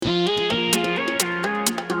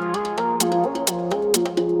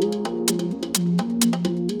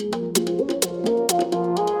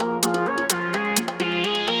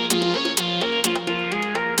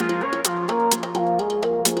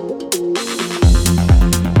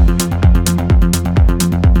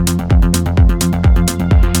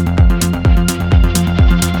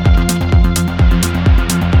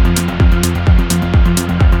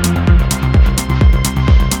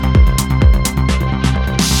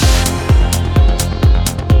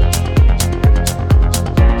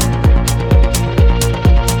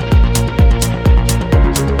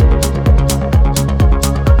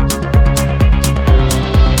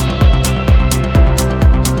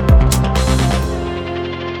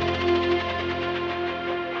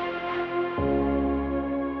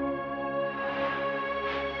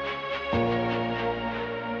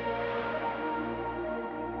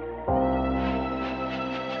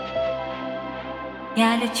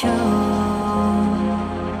лечу.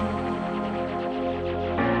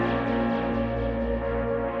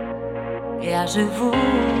 Я живу,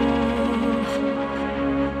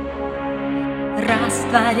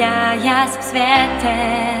 растворяясь в свете.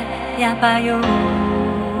 Я пою,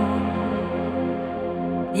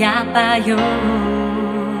 я пою,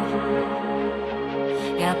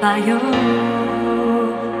 я пою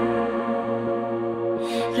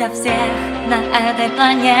для всех на этой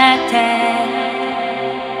планете.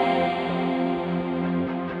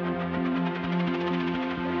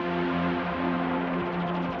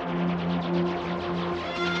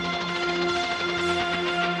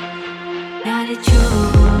 Я лечу,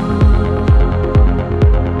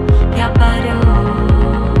 я парю,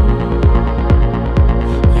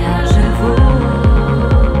 я живу.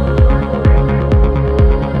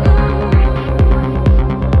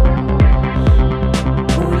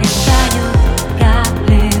 Улетают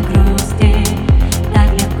капли грусти так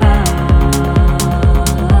легко,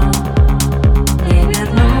 не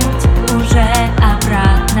вернуть уже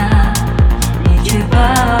обратно ничего.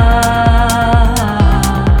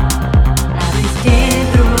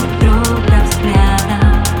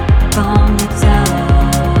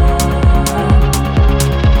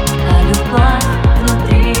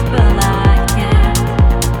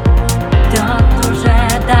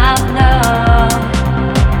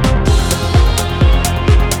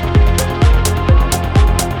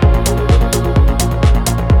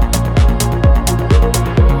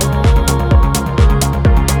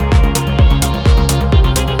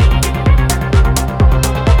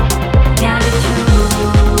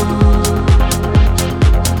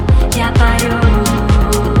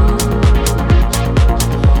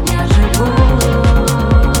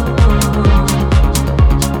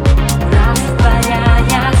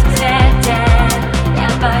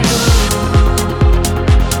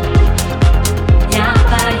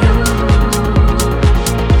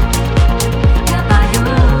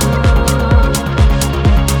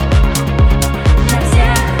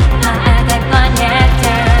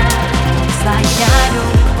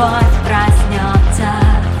 Проснется,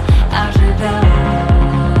 оживет,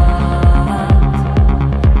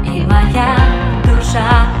 и моя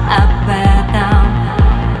душа об этом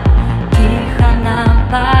тихо нам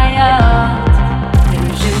поет. Ты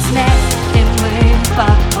же смерть, и мы по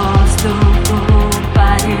воздуху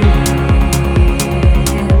парим,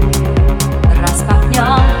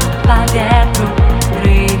 распахнем по ветру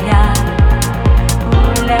крылья,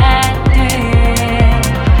 улетим.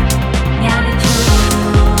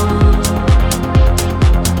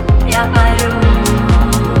 Я парю,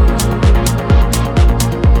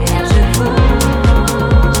 я живу,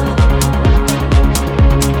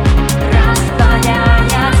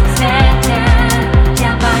 растворяясь в свете.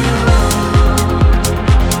 Я пою,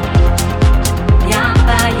 я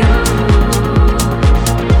пою,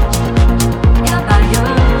 я пою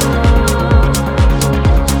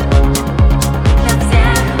для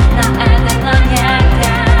всех на этой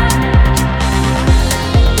планете.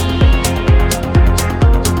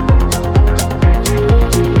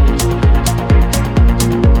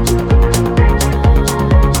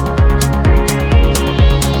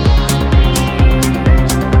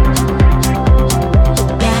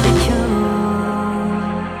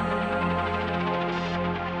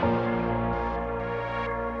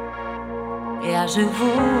 Я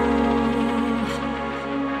живу,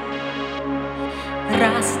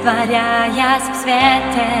 растворяясь в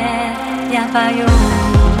свете. Я пою,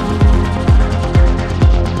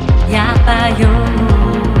 я пою.